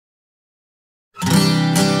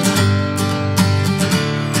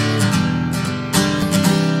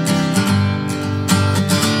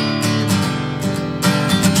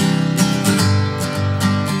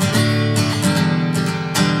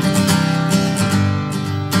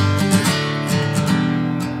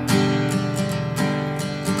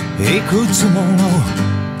いくつもの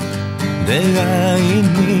出会い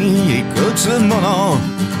にいくつもの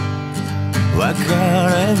別れ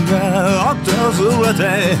が訪れ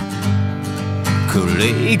て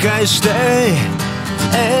繰り返して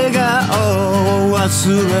笑顔を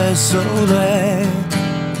忘れそうで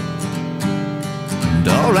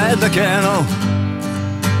どれだけの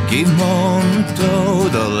疑問と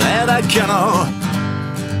どれだけの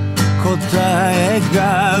答え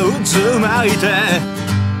が渦巻いて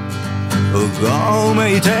うご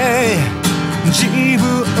めいて自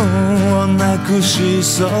分をなくし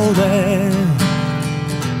そうで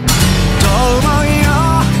遠いよ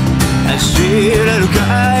走れる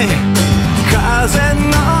かい風の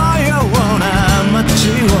ような街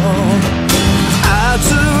を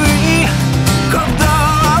熱い鼓動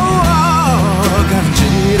を感じ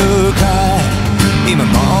るかい今も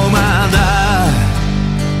まだ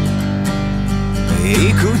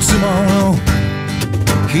いくつも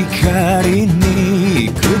光にい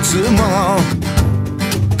くつも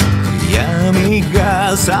闇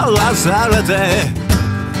がさらされて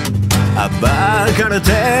暴かれ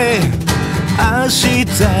て明日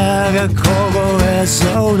が凍え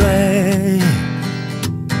そうで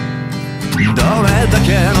どれだ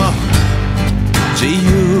けの自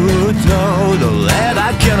由とどれ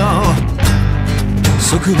だけの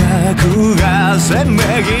束縛がせめ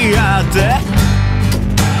ぎ合って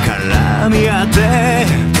絡み合っ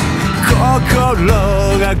て心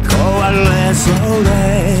が壊れそうで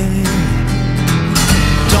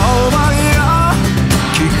遠いよ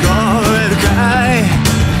聞こえるかい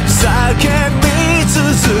叫び続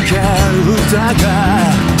ける歌が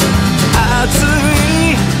熱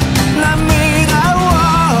い涙を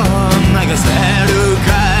流せるか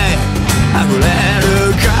い溢れる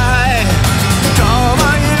かい遠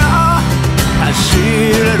いよ走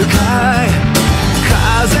れるかい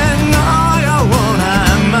風のような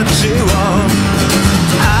街を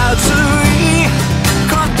熱い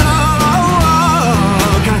ことを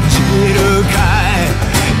感じるか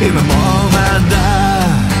い今もまだ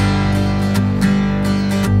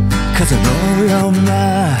風のような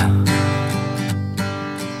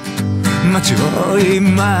街を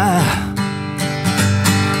今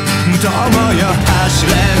どうもよ走れ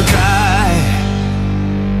るかい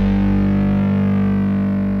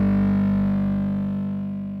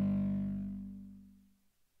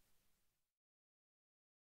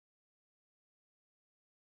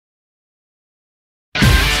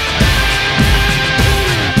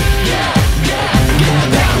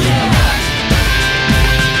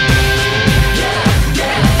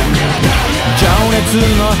夏の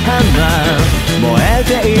花燃え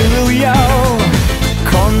ているよ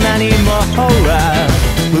こんなにもほら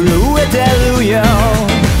震えてるよ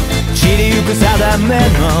散りゆく定め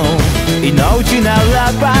の命な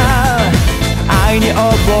らば愛に溺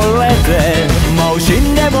れてもう死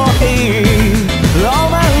んでもいいロ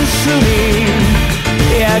マンス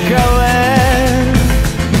に焼かれ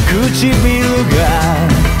唇が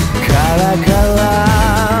カラカラ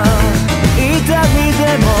痛みで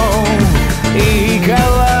もいいか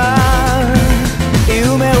ら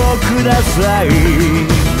夢をください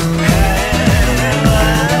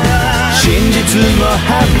真実の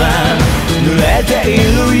花濡れてい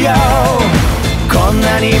るよこん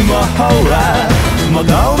なにもほら求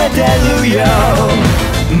めてるよ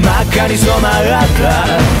真っ赤に染まった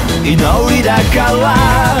祈りだから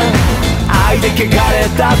愛で汚れ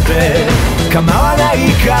たって構わな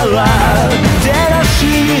いから照らし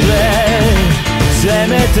でせ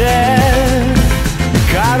めて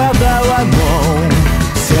体はもう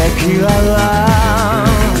赤裸々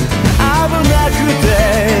危なくて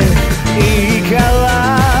いいか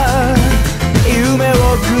ら夢を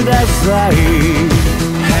ください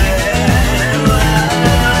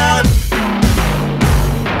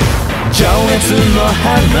情熱の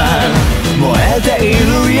花燃えてい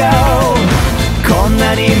るよこんな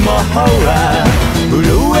にもほら震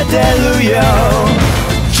えてるよ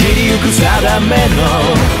散りゆく定め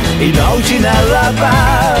の命ならば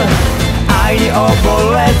愛に溺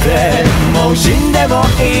れてもう死んでも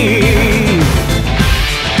いい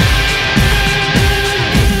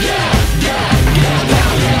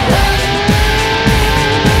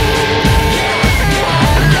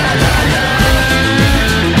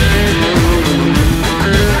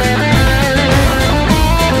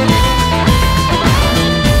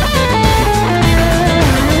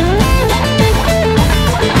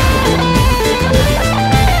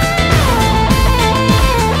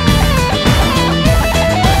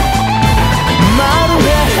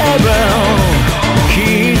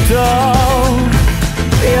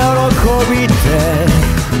びて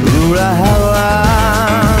裏腹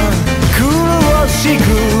苦し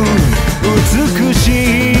く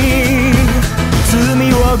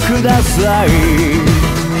をください、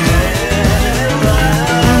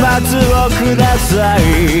松をください。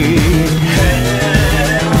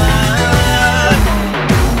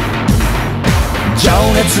情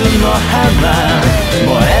熱の花燃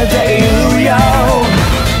えているよ、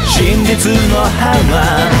真実の花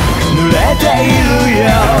濡れているよ。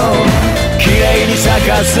綺麗に咲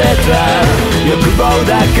かせた欲望だ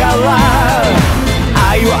から、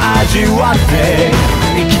愛を味わって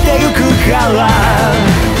生きてゆくから。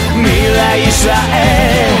未来さえ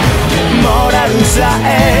モラルさ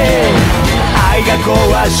え愛が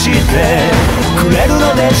壊してくれる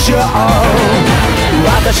のでしょう。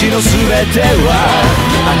私の全ては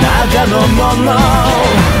あなたのもの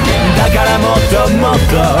だから、もっともっ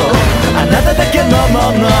とあなただけの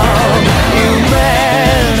もの。夢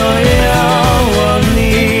のように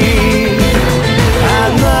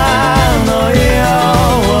花のよ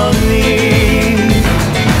うに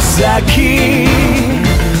咲き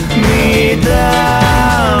乱れて。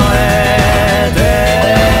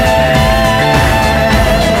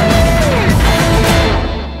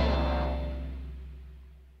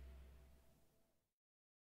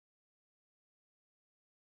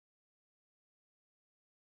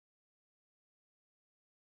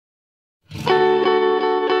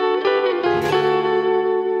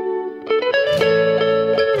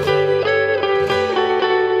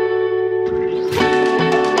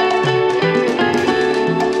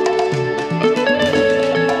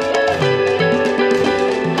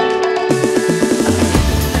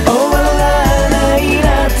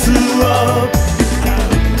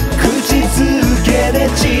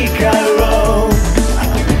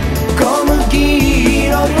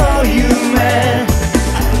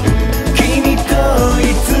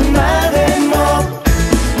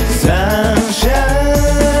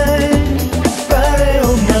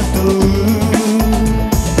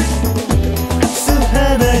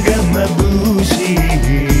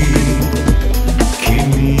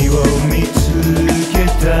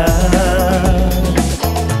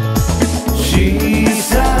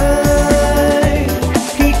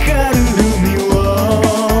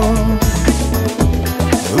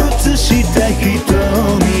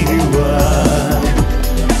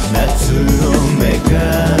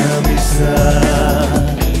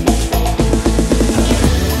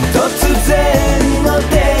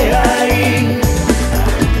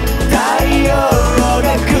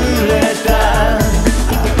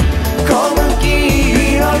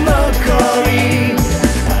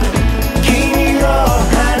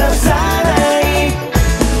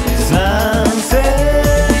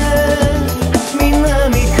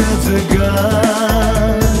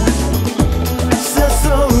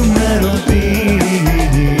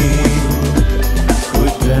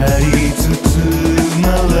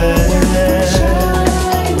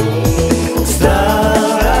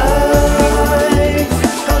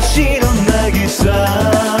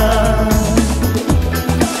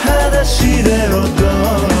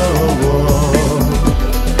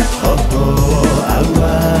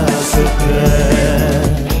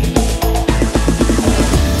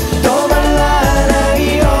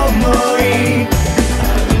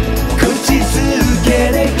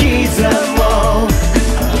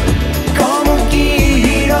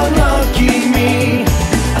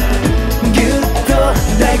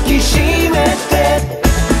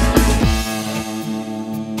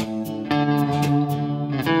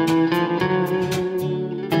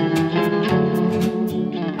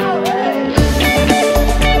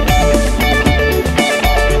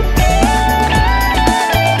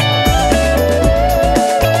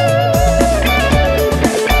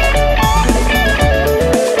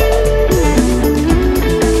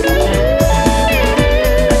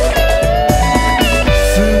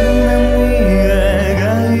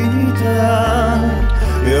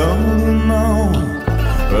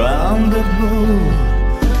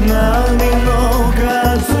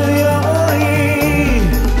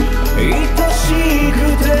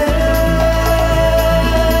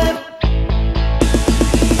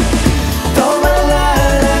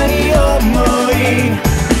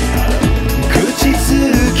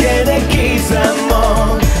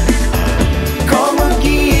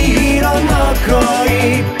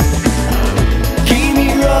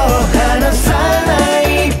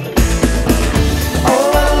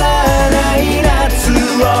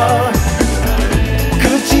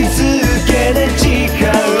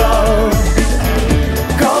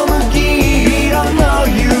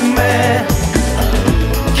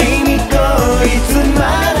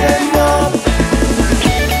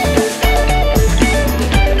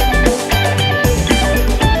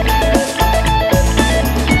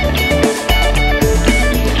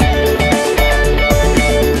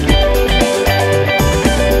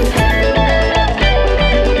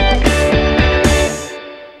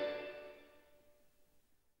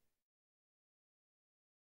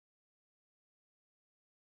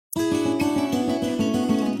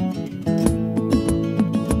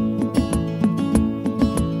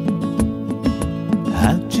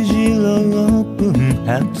の分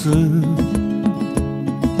発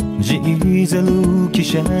ジーゼル汽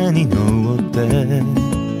車に乗って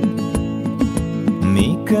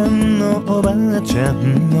みかんのおばあちゃ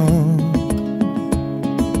んの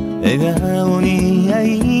笑顔に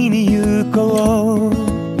会いに行こう。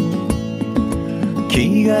着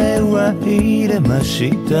替えは入れま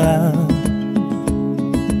した。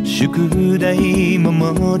宿題も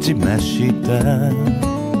持ちました。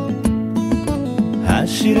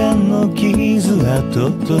柱の傷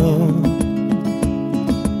跡と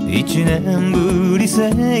一年ぶり背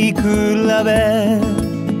比べ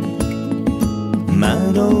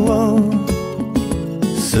窓を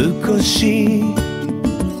少し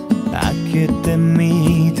開けて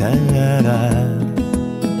みたら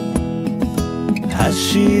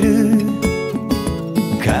走る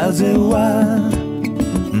風は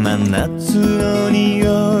真夏の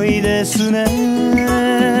匂いですね。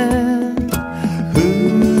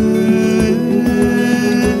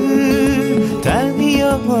太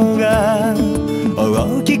陽が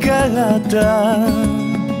大きかった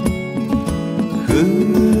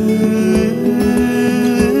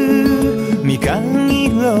みかん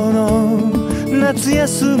色の夏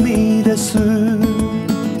休みです。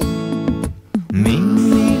ミ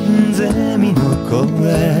ンゼミの声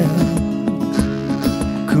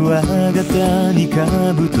クワガタにカ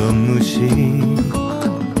ブトムシ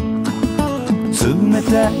冷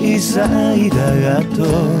たいサイダーと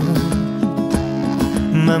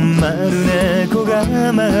まん丸猫が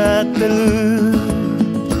待ってる。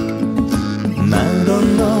窓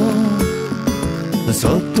の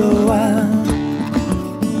外は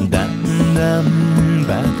だんだん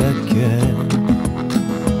畑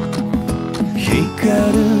光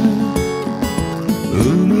る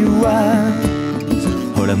海は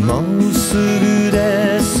ほらもうすぐ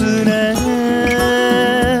ですね。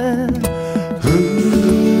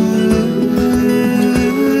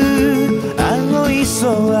青い空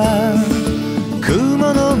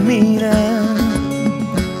雲の皆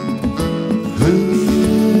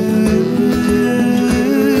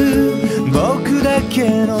僕だ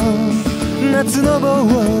けの夏の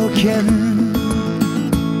冒険。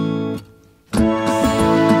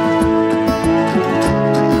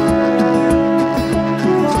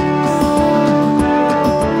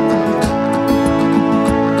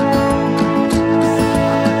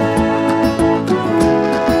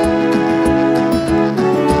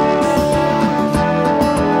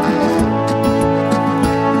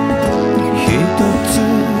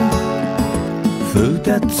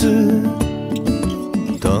二つ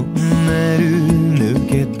トンネル抜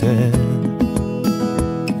けて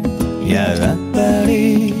やっぱ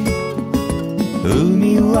り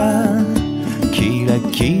海はキラ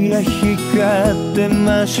キラ光って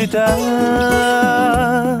ました。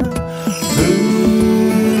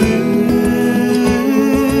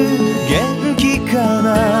元気かな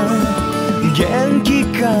元気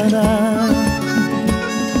かな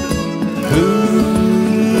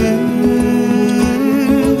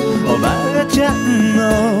おばあちゃんの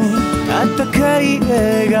あったかい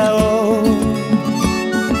笑顔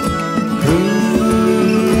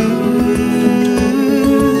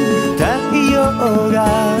太陽が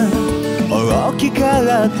大きか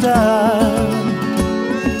った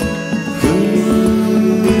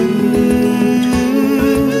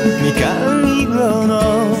みかん色の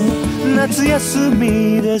夏休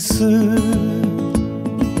みです。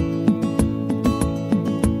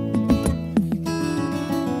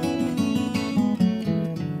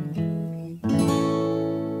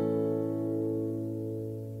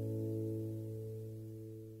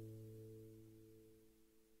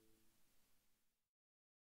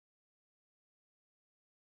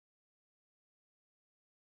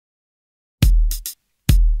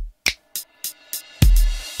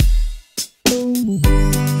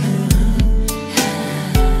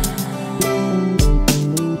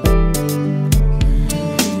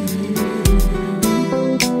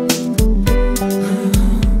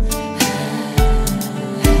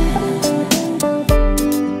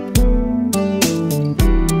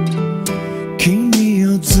君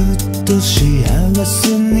をずっと幸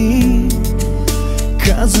せに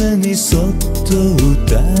風にそっと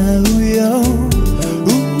歌うよ。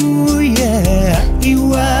愛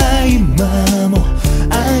は今も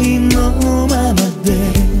愛のままで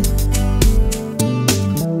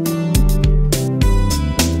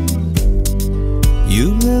揺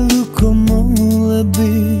れる木漏れ日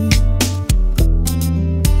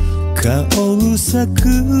香る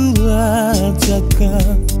桜坂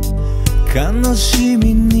悲し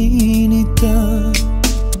みに似た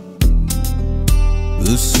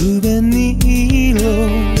薄紅色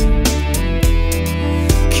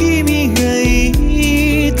君が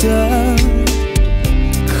いた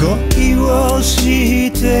恋を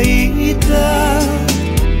していた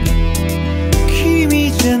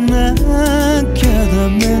君じゃなきゃダ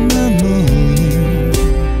メなのに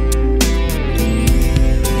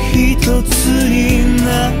一つにな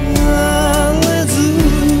れず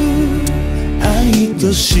愛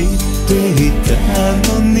と知っていた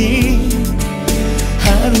のに春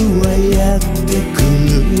はやってく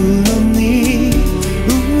るのに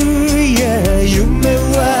夢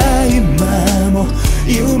は今も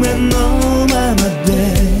夢のままで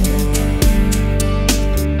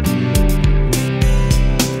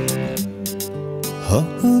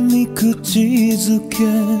頬に口づけ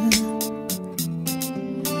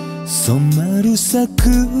染まる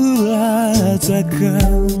桜坂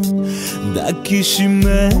抱きし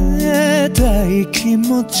めたい気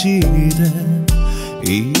持ちで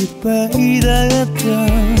いっぱいだった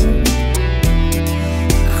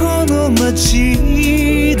この街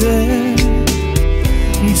で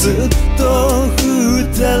ずっと二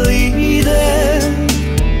人で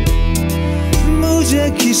無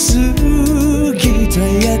邪気すぎた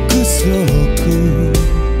約束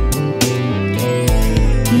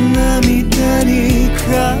涙に変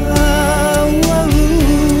わる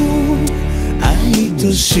愛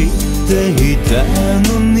と知っていた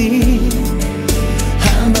のに花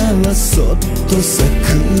はそっと咲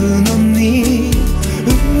くのに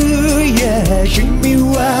君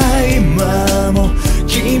は今も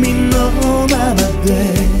君のままで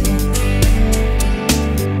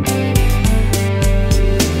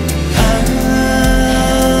会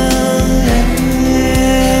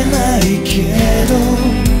えないけど、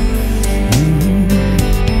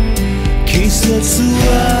季節は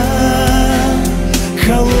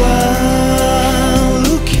変わる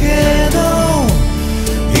けど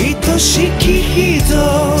愛しき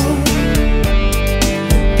人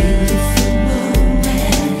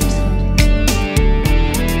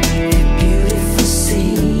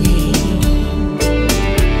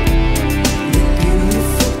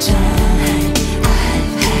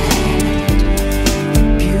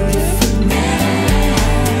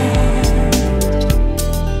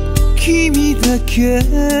だけ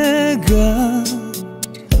が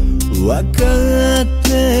分かっ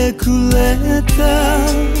てくれた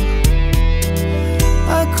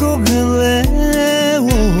憧れを追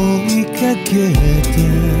いかけて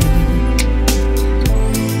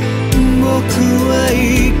僕は生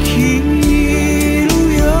きる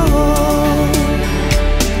よ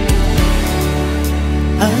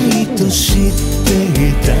愛と知って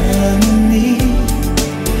いたのに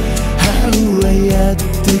春はやって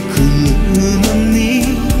くるのに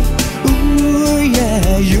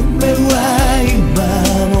夢は今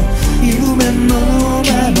も夢のま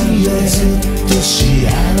までずっと幸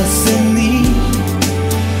せに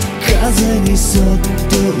風にそっ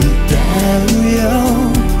と歌うよ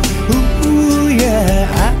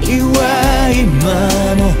愛は今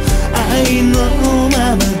も愛のま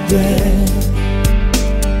まで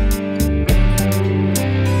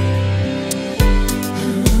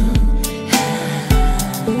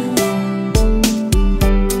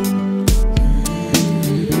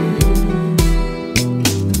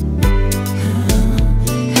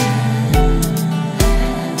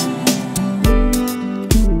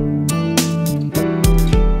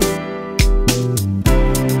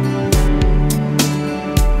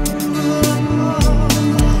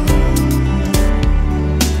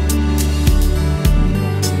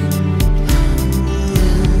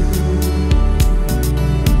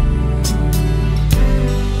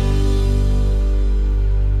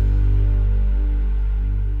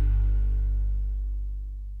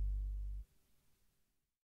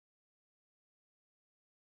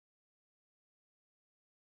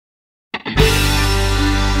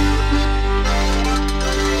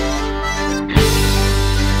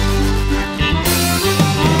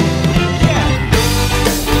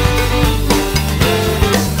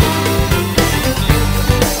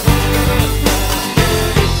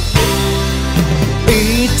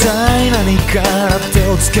何から手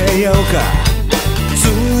をつけようか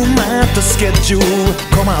詰まったスケジュール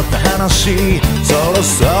困った話そろ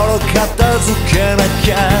そろ片付けな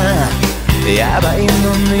きゃやばいの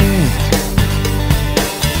に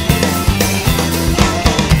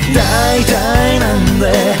大体なん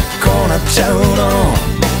でこうなっちゃうの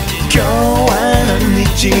今日は何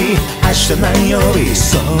日明日何曜日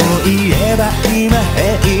そういえば今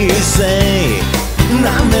平成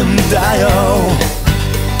何年だよ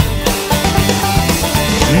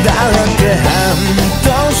だって半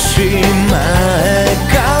年前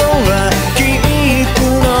からキープ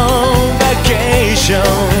のバケーション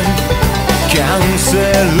キャンセ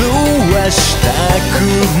ル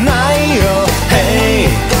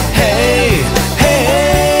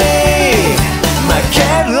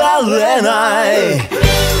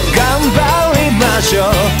ましょう、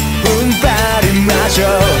踏ん張りましょう。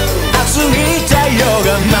熱い太陽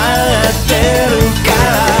が待ってるか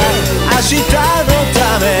ら、明日のた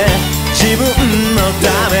め自分のた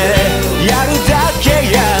めやるだけ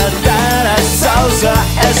やったらそうさ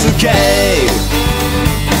SK。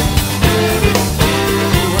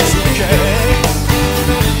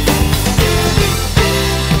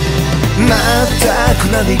まったく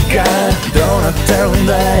何がどうなってるん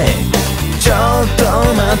だい。ちょっと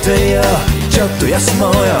待てよ、ちょっと休も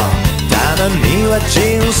うよ。たまには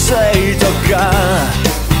人生とか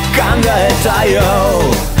考えたよ。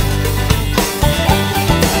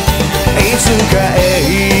いつか映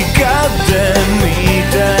画で見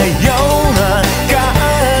たようなカ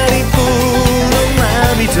リブの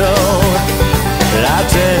波とラ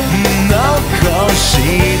テンの星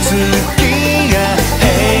月が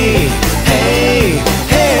Hey Hey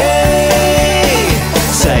Hey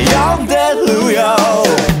さ呼んでるよ。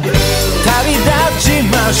旅立ち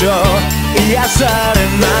ましょう、癒され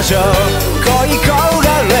ましょう。恋焦が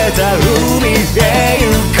れた海へ行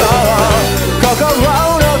こう。心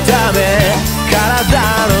のため体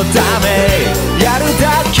のためやるだ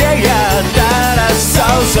けやったらそ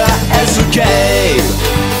うさ SK。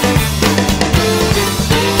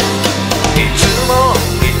 いつ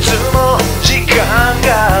も時間が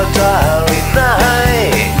足りない、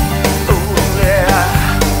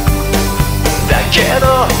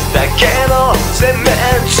だけど攻め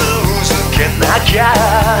続けなきゃ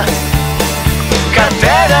勝て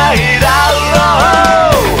ないだろ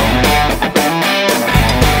う。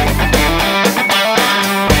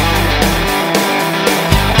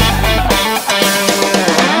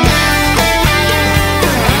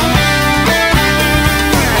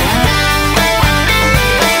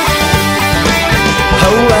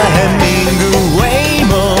ヘミングウェイ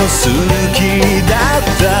も好きだっ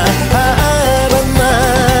た。ハバナ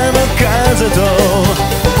の風と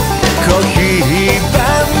コーヒー缶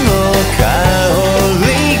の香り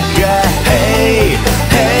が Hey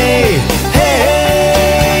Hey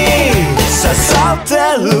Hey 誘って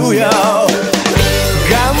るよ。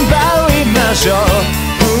頑張りましょう、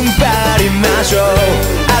踏ん張りましょう。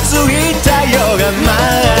熱い太陽が待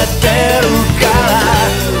ってるから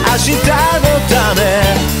明日のため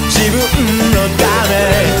自分のため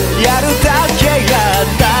やるだけやっ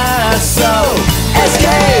たらそう SK。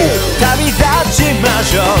 旅立ちまし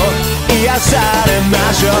ょう、癒されま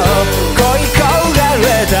しょう。恋焦がれ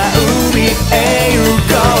た海へ行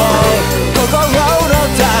こう。心の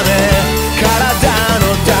ため体の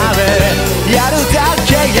ためやるだけ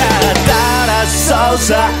やったらそうさ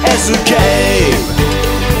SK。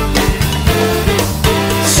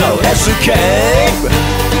 そう SK。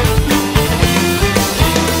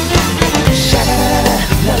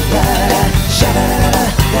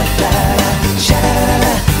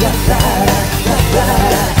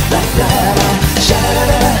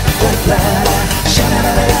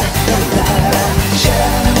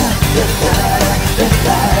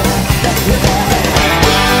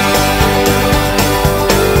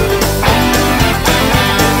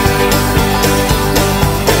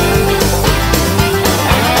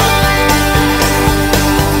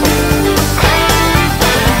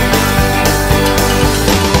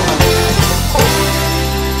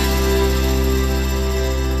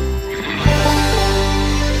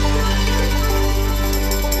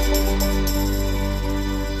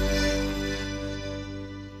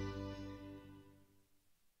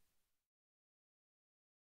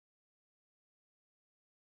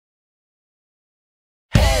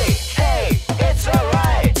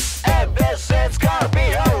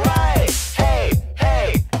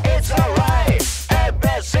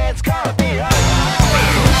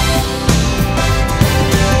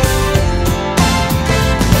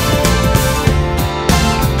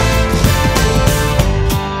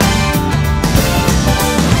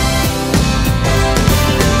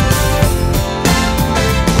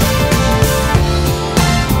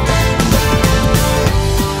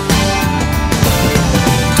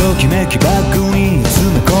ときめきバッグに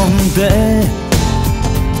詰め込んで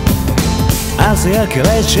朝焼け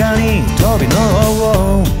列車に飛び乗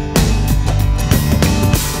ろう。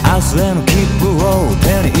明日への切符を手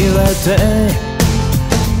に入れて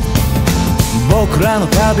僕らの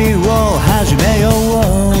旅を始めよう。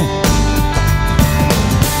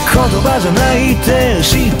言葉じゃないって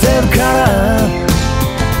知ってるから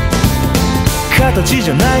形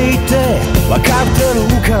じゃないって分かってる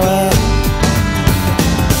から、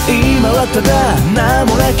今はただ名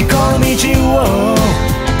もなきこの道を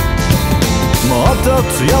もっと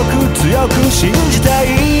強く信じたい。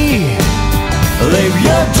 Live your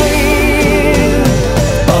dream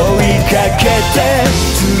追いかけて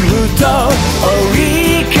ずっと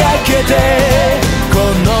追いかけてこ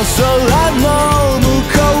の空の向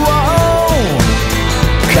こう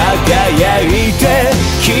輝いて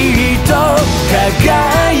きっと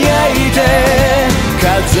輝いて風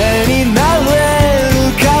になれる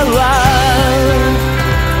から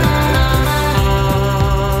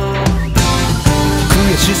悔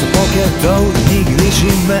しさポケットを握りし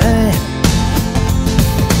め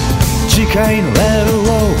次回のレール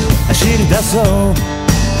を走り出そう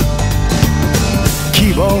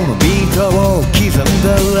希望のビートを刻んだ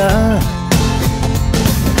ら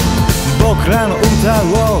僕らの歌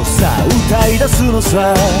をさあ歌い出すの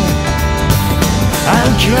さ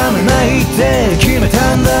諦めないって決め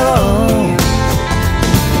たんだろう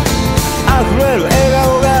溢れる笑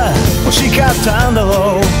顔が欲しかったんだ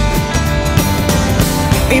ろう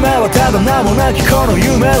今はただ名もなきこの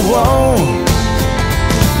夢を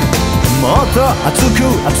もっと熱く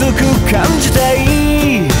熱く感じたい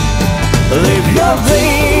Live your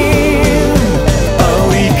dream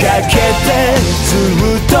追いかけてず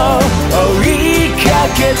っと追いか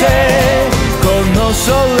けてこの空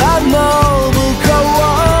の向こ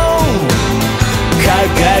う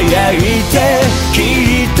輝いてき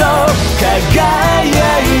っと輝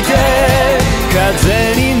いて風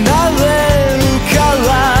になれるから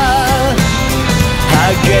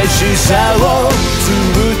激しさをず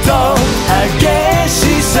っと激し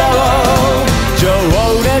さを情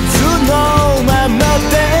熱のまま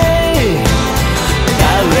で誰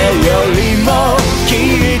よりもき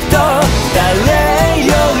っと誰よ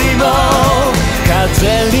りも風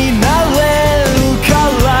になれるか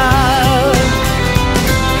ら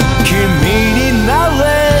君になれ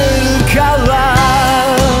るから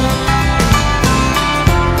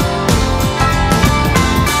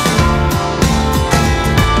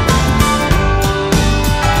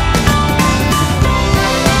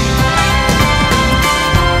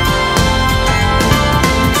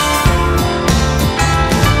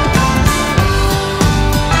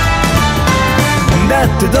だっ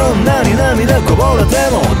てどんなに涙こぼれて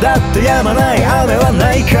もだって止まない雨は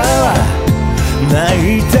ないから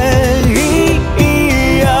泣いてい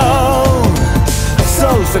いよ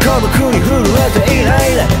そうさ孤独に震えていな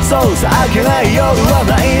いでそうさ明けない夜は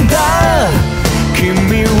ないんだ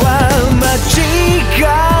君は間違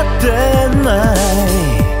ってない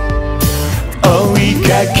追いか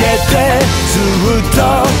けてずっと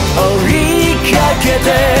追いかけて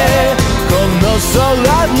この空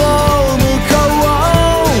の向こう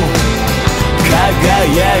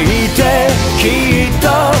輝いてきっと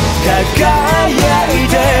輝い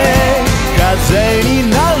て風に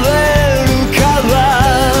なれるから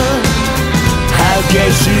激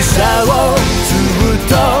しさをずっ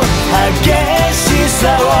と激しさ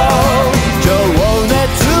を情熱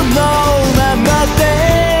のままで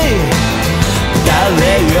誰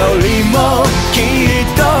よりもきっ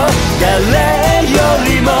と誰より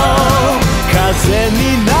も風に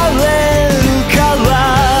なれるから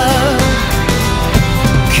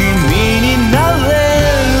君になれ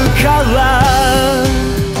るから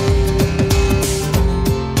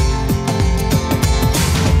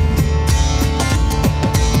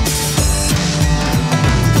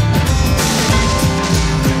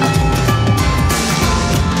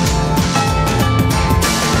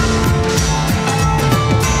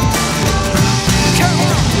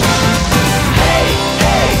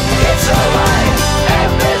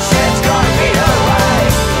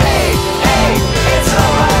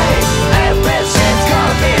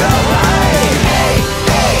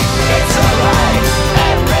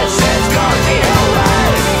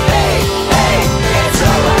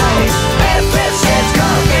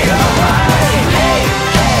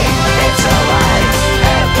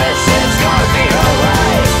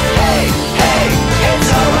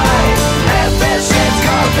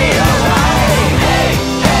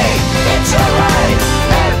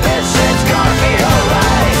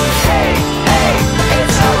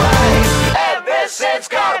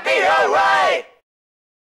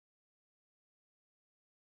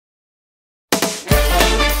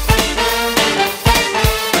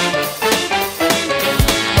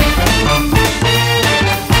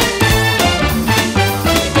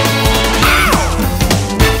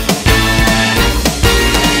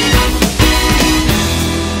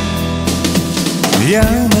や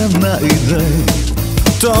めないで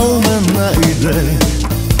止めないで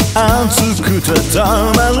熱くてた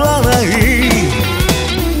まらない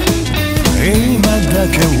今だ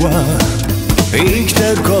けは生きて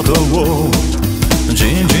ることを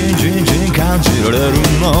じんじん感じられる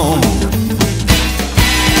の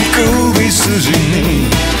首筋に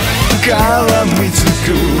絡みつ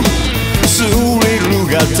くスリル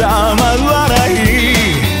がたまる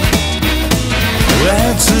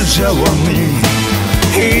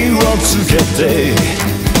けて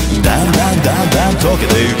だんだん溶け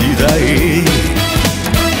ていきたい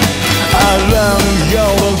あらぬ喜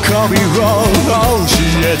びを教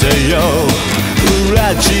えてよ不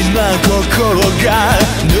らちな心が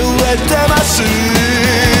濡れてます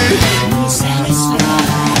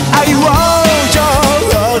愛をちょ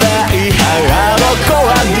うだい腹のコ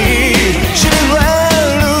アにしびれ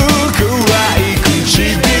るくらい唇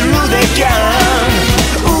でキャン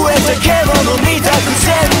飢えた獣みたく全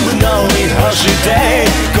部飲み干して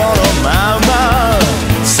このまま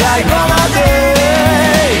最後まで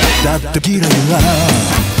だって嫌いは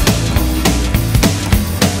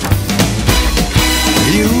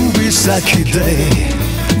指先で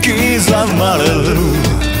刻まれる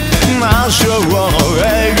魔性の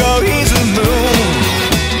エゴイズム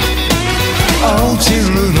落ちる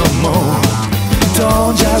のも飛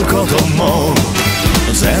んじゃうことも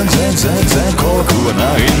全然怖くはな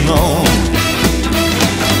いの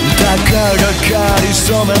たかがかり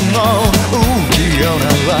そめの浮世な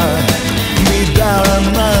ら乱ら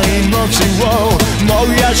ない命を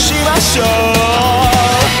燃やしましょう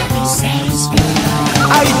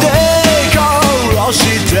愛で殺し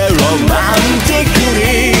てロマンティックに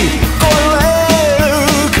超える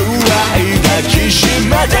くらい抱きし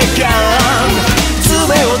めてか爪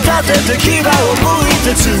を立てて牙をむい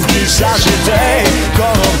て突き刺してこの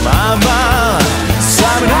まま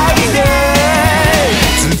冷めないで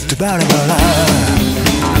ずっとバラバラ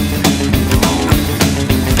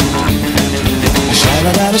シャ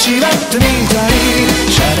ラララ縛ってみたり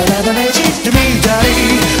シャラララねじってみたり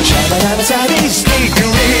シャラララサディスティックに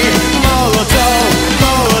もっと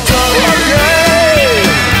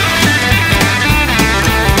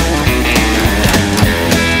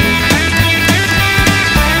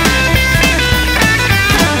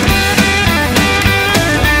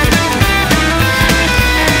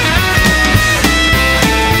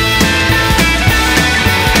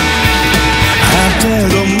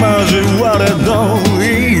交われど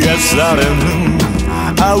癒されぬ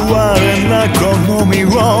哀れな好みを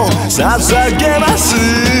捧げます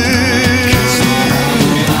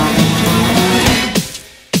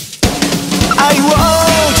愛を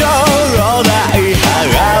ちょうだい腹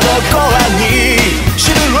のコアにし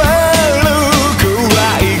びれるくら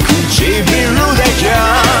い唇でキャ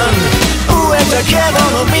ン飢えた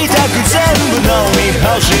獣みたく全部飲み干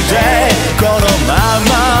してこのま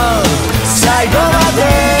ま最後まで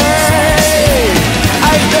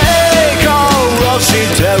愛で殺し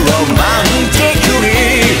てロマンティックに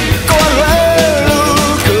壊れる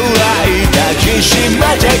くらい抱きしめ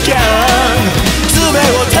てキャン爪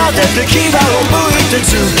を立てて牙をむいて突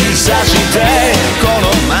き刺してこの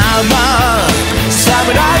まま冷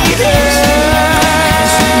めないで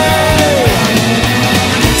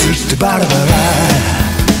ずっとバラバラ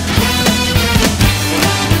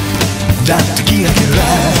だってキラキ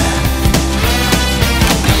ラ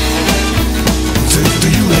ずっと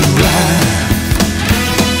ゆらゆら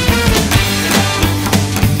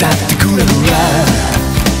だってグラグラ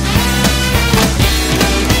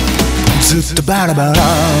ずっとバラバラ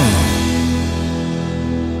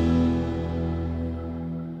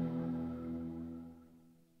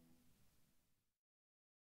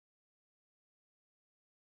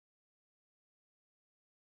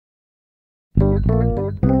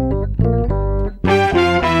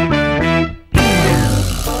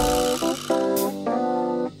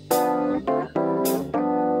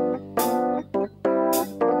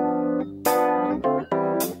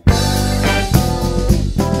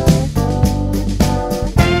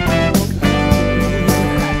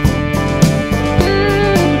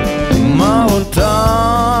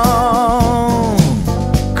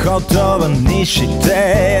言葉にし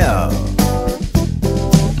て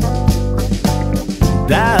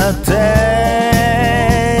だって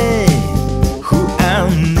不安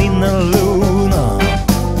になるの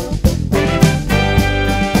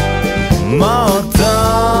もっと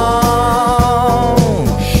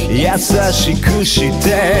優しくして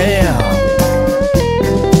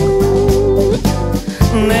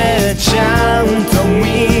ねえちゃんと見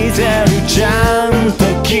てるちゃんと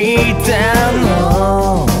聞いてんの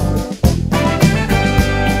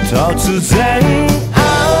突然甘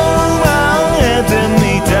えてみ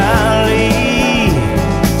たり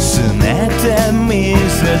すねてみ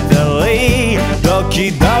せたりド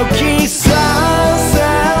キドキさせら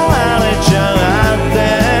れちゃって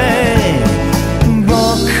僕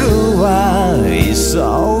は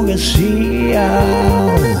忙しいや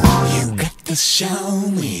You got to show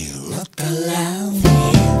me what I love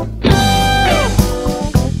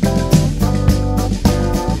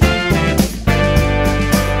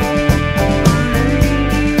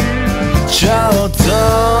ちょっ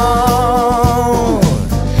と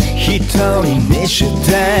一人にし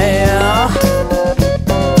てよ。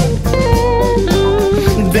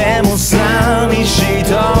でも寂しい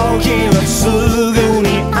時はすぐに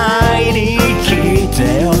会いに来て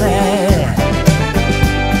よね。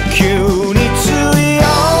急に強が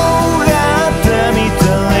ってみた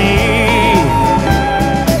り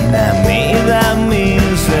涙見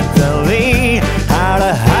せたりハラ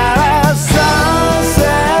ハラさせら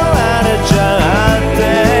れちゃって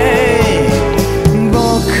僕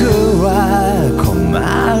は困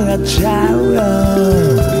っちゃうよ。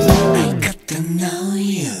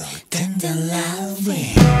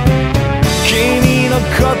君のこ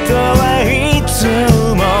とはいつ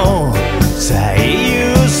も最優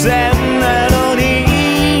先なのに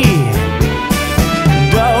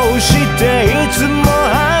どうしていつも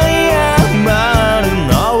謝る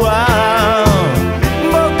のは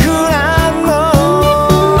僕なの。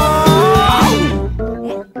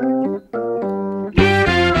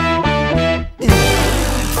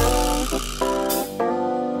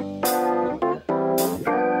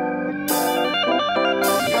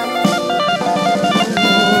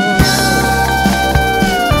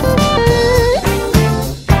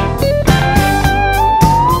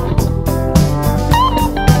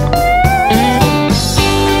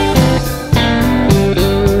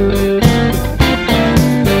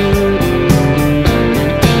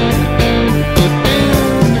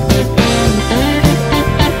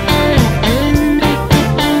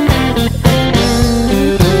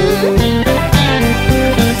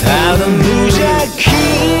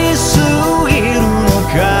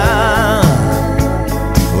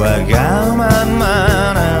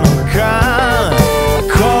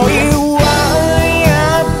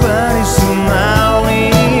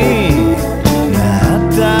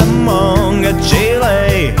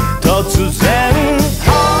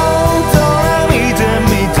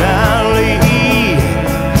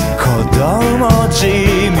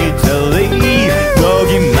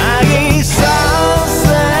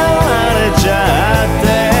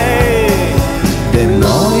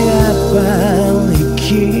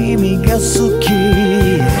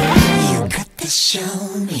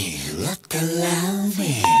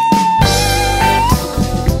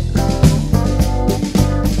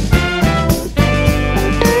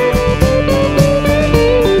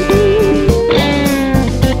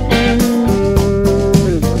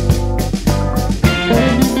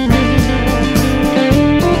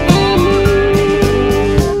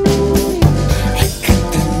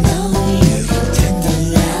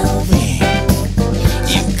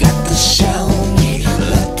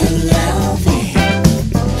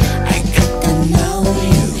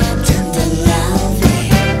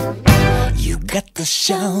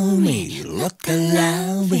Show me what the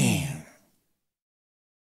love is.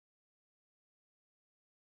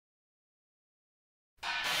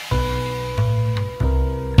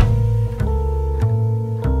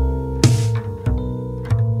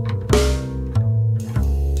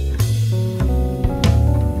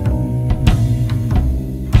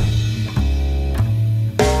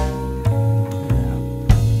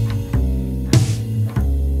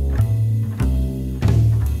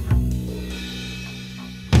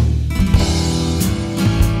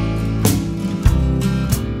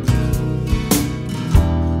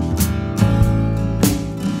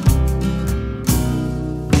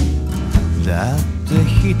 だって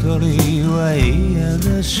一人は嫌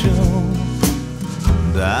でしょ。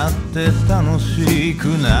だって楽しく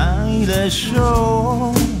ないでし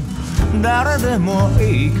ょ。誰でも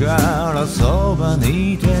いいからそば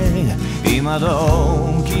にいて今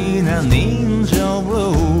時な人情ブル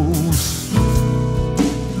ース。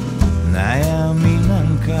悩みな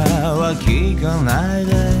んかは聞かない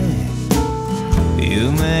で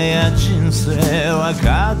夢や人生は語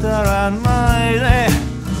らないで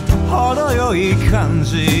程よい感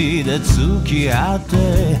じで付き合っ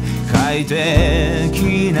て快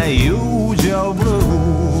適な友情ブル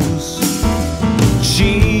ース。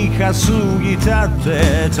近すぎたっ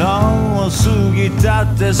て遠すぎた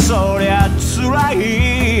ってそりゃ辛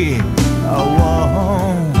い、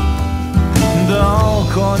ど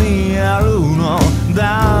こにあるの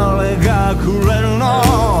誰がくれるの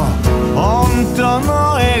本当の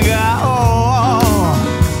笑顔。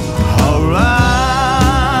ほら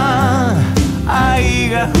愛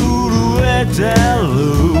が震えてる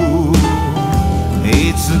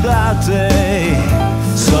いつだって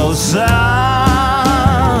そうさ。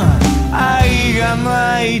愛が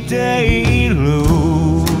泣いている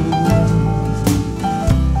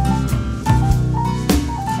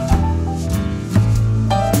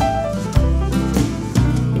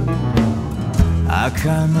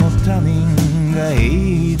赤の他人が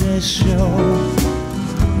いいでしょ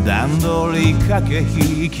う。段取り駆け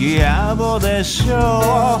引き野暮でし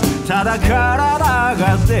ょう。ただ体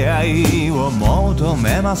が出会いを求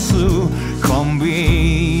めます。コン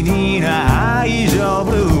ビニな愛情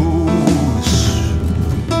ブルース。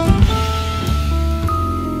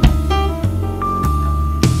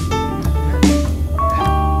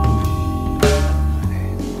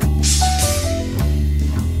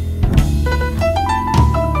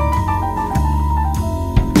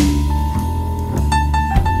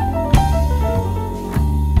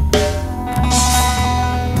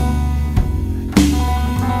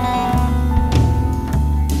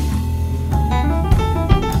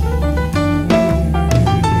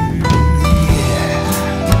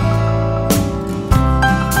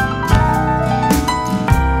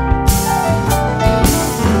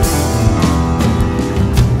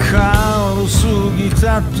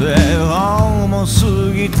重す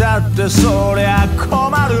ぎたってそりゃ困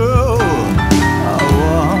る。ど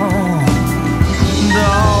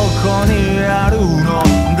こにあるの、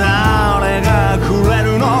誰がくれ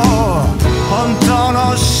るの、本当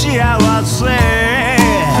の幸せ。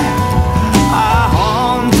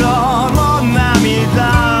本当の涙。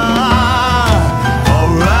ほ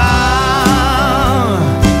ら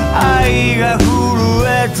愛が震え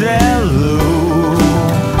てる。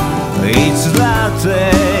いつだって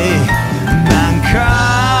なんか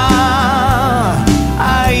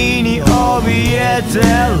愛に怯えてる。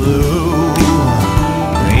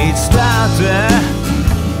いつだって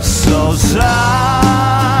そうさ、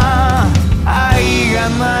愛が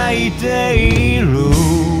泣いている。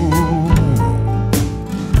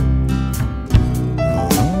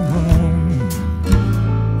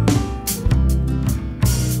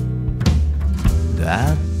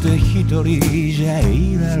だって一人じゃ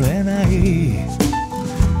いられない。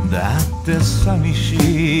だって寂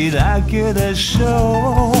しいだけでし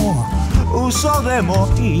ょう。嘘でも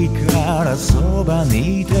いいからそば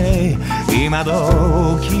にいて。今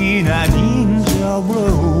時な人情ブル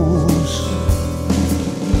ース。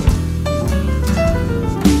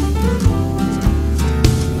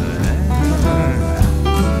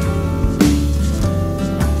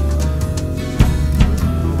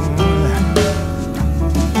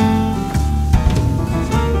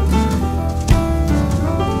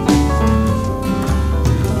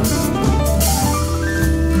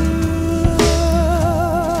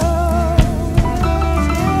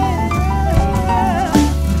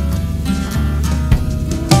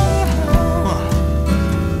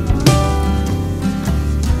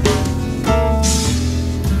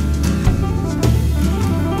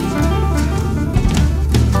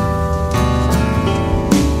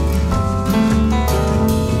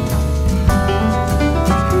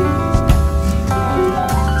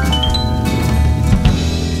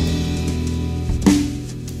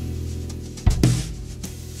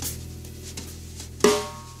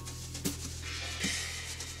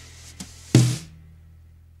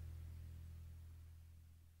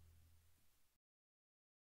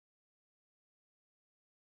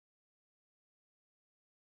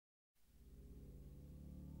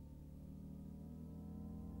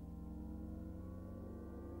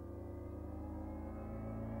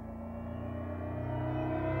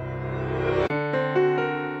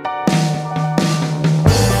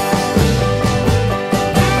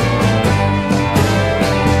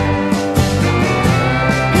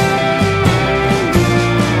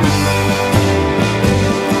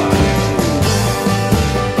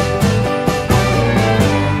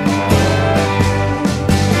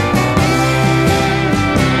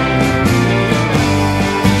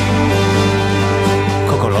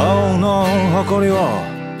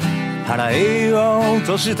払いよう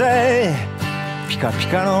としてピカピ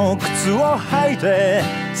カの靴を履いて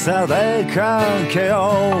さあ出かけ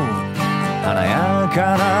よう。華や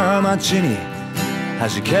かな街に弾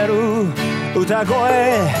ける歌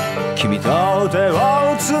声、君と手を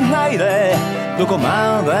つないでどこ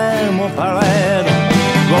までもパレード。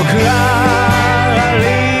僕らあ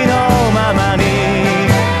りのままに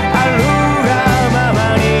あるがまま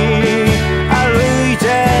に歩いて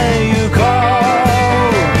ゆこう。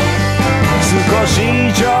少し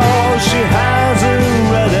調子外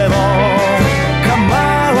れでも構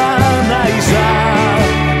わないさ、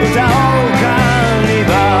歌おうかリバ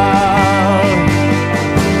ー。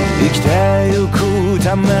生きてゆく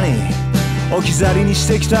ために置き去りにし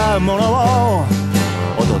てきたものを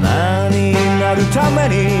大人になるため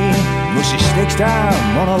に無視してきた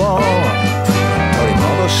ものを取り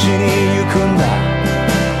戻しに行くんだ。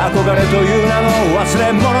憧れという名の忘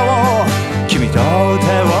れ物を君と手を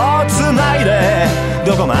つないで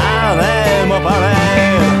どこまでもパレ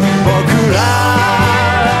ード。僕ら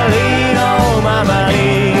ありのままに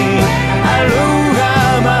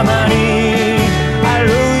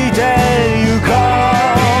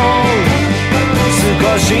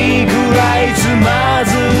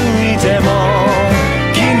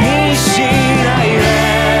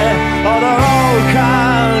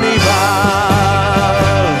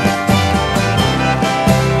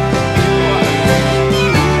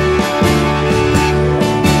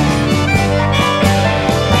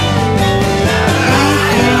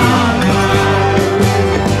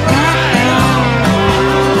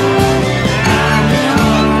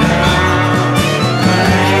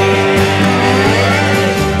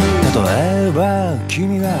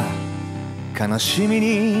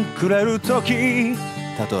る時、例え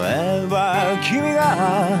ば君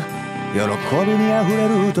が喜びにあふれ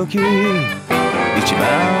る時、一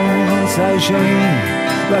番最初に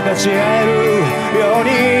分かち合えるように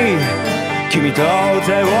君と手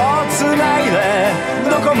をつないで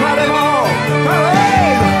どこまでも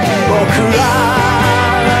僕ら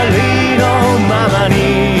ありのまま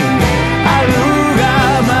にあるが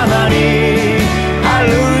ままに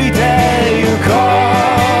歩いてゆこう。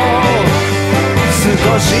少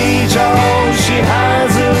し調子外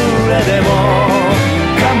れでも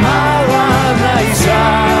構わないさ、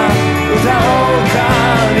歌おうカ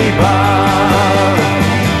ーニバル。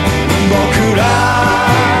僕らあ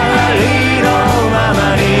りのま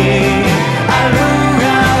まにあるが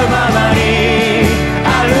ままに歩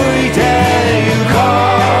いてゆこ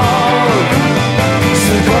う。少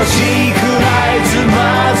しくらいつ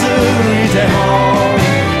まずいても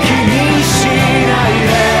気にしないで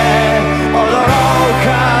踊ろうカ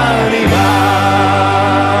ーニバル。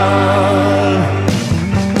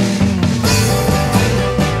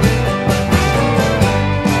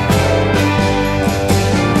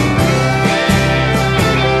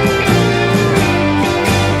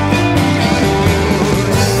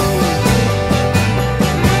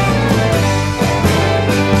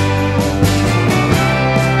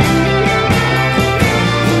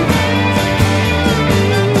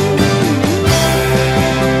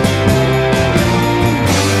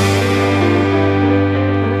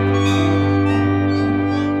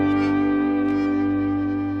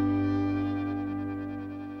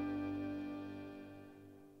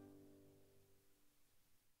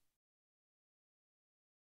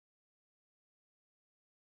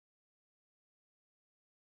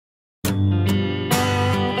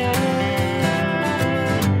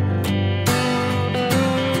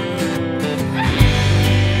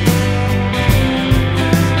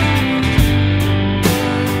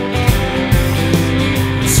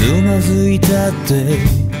つまずいたって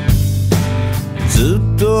ず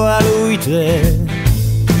っと歩いて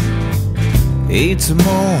いつも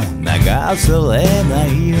流されな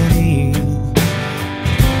いように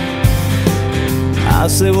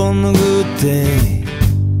汗を拭って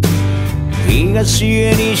東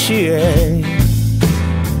へ西へ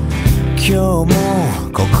今日も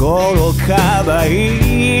心かば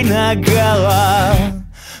いながら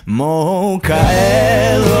もう帰ろう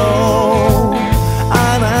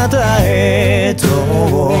あなたへと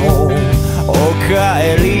おか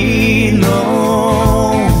えりの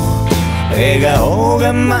笑顔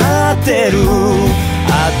が待ってる温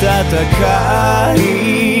かい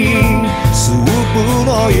スープ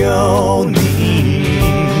のように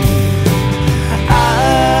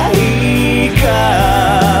愛が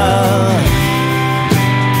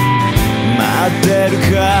待ってる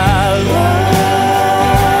から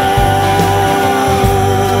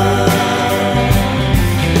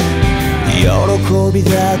喜び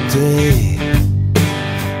だって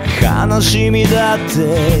悲しみだっ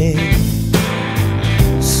て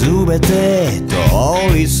すべて通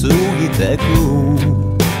り過ぎてく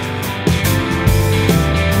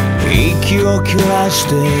息を切らし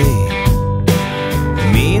て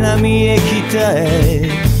南へ北へ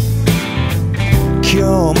今日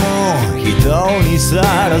も人にさ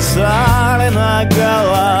らされなが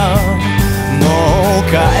らもう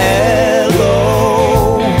帰ろ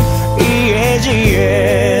う家路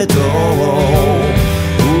へと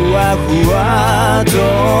ふわふわと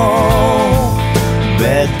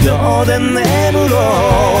ベッドで眠ろう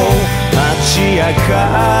街明か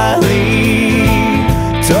り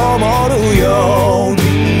灯るように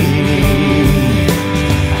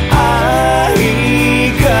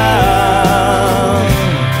愛が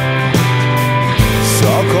そ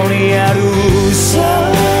こにあるさ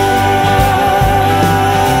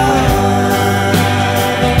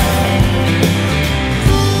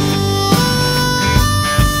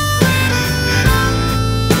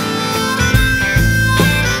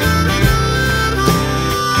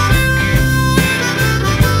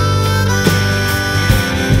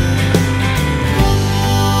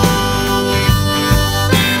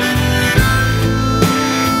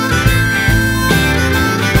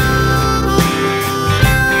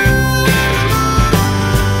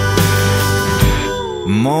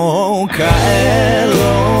もう帰ろう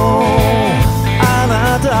あ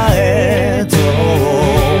なたへと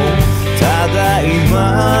ただい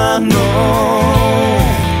まの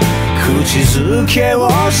口づけを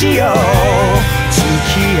しよう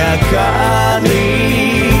月明かり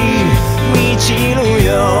満ちる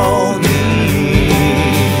ように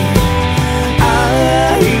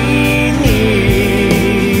愛に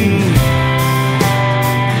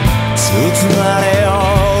包まれよう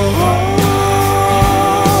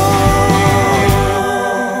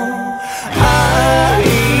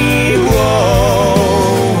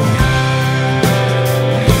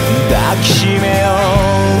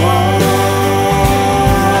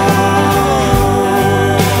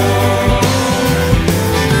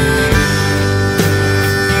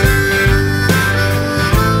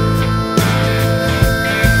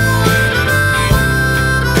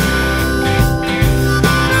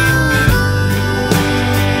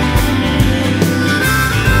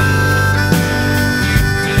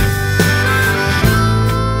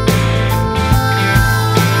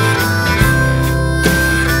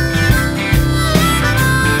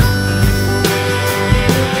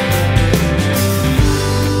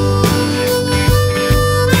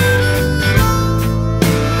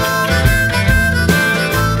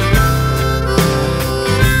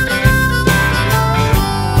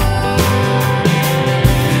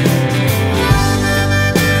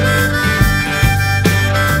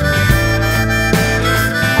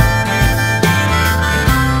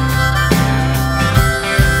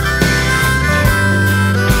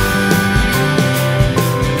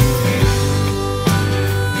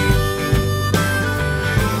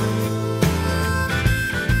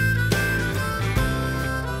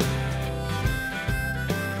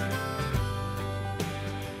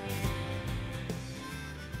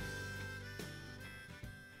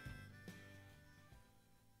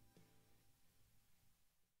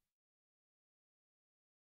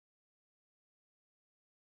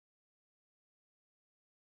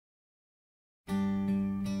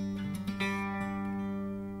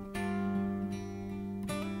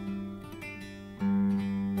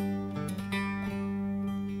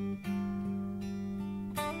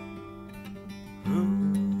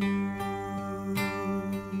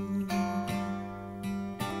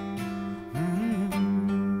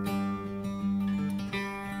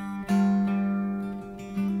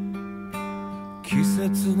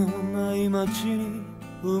節のない街に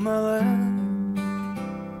生まれ、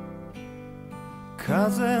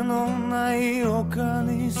風のない丘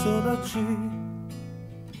に育ち、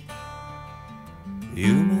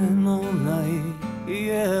夢のない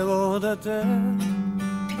家を出て、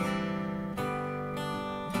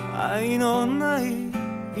愛のない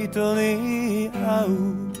人に会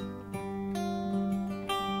う。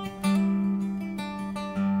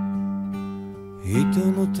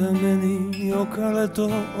人のために良かれと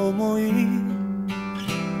思い、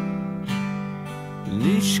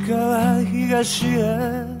西から東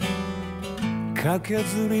へ駆け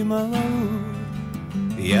ずり回る。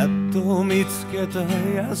やっと見つけた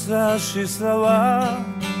優しさは、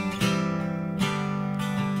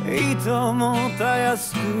いともたや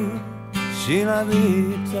すくしな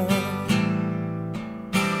びた。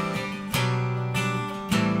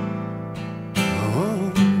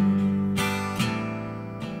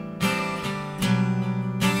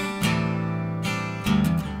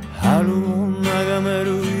春を眺め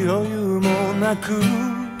る余裕もなく、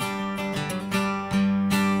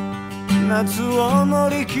夏を乗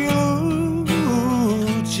り切る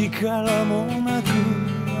力もなく、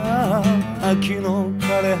秋の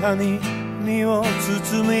枯葉に身を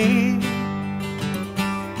包み、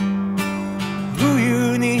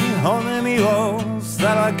冬に骨身を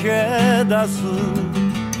さらけ出す。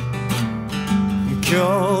今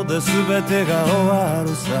日で全てが終わ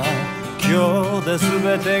るさ、今日で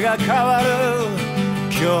全てが変わる、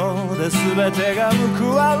今日で全てが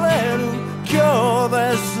報われる、今日で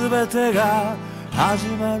全てが始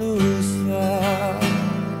まるさ。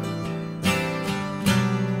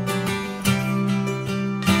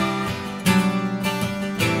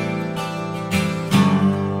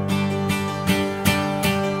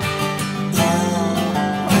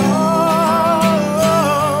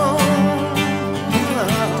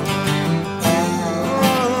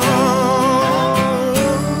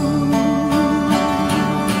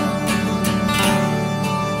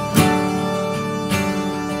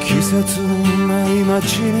季節のない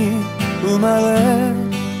街に生まれ、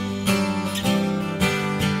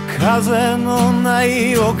風のな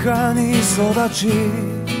い丘に育ち、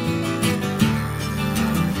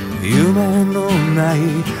夢のない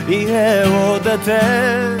家を出て、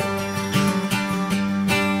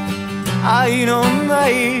愛のな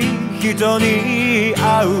い人に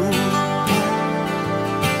会う。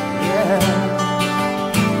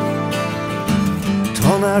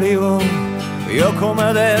隣を横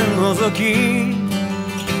まで覗き、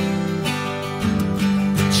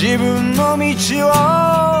自分の道を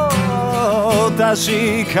確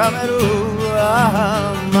かめる。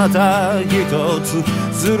また一つ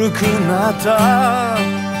ずるくなった。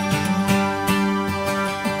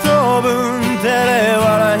当分照れ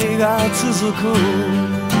笑いが続く。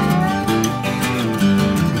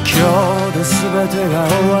今日で全てが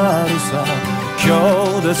終わるさ、今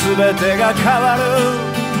日で全てが変わる、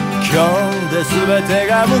今日で全て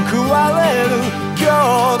が報われる、今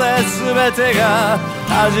日で全てが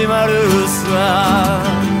始まるさ。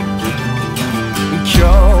今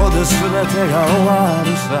日で全てが終わる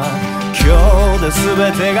さ、今日で全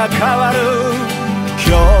てが変わる、今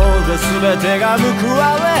日で全てが報わ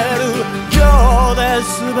れる、今日で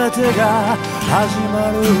全てが始ま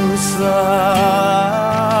るさ。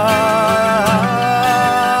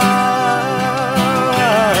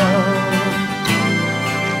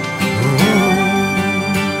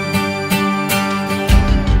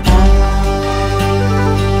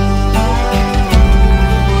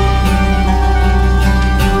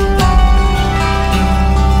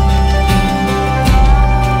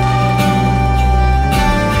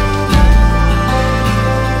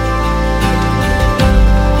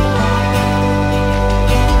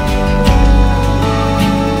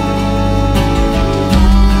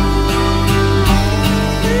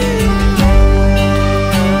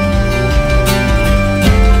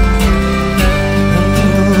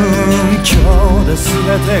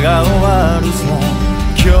全てが終わるさ、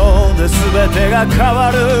今日で全てが変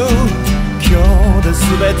わる、今日で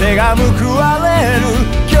全てが報われる、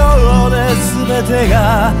今日で全てが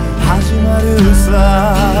始まるさ。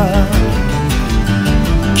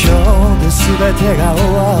今日で全てが終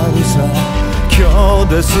わるさ、今日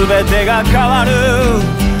で全てが変わる、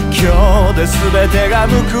今日で全てが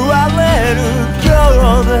報われる、今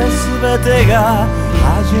日で全てが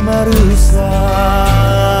始まる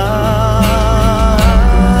さ。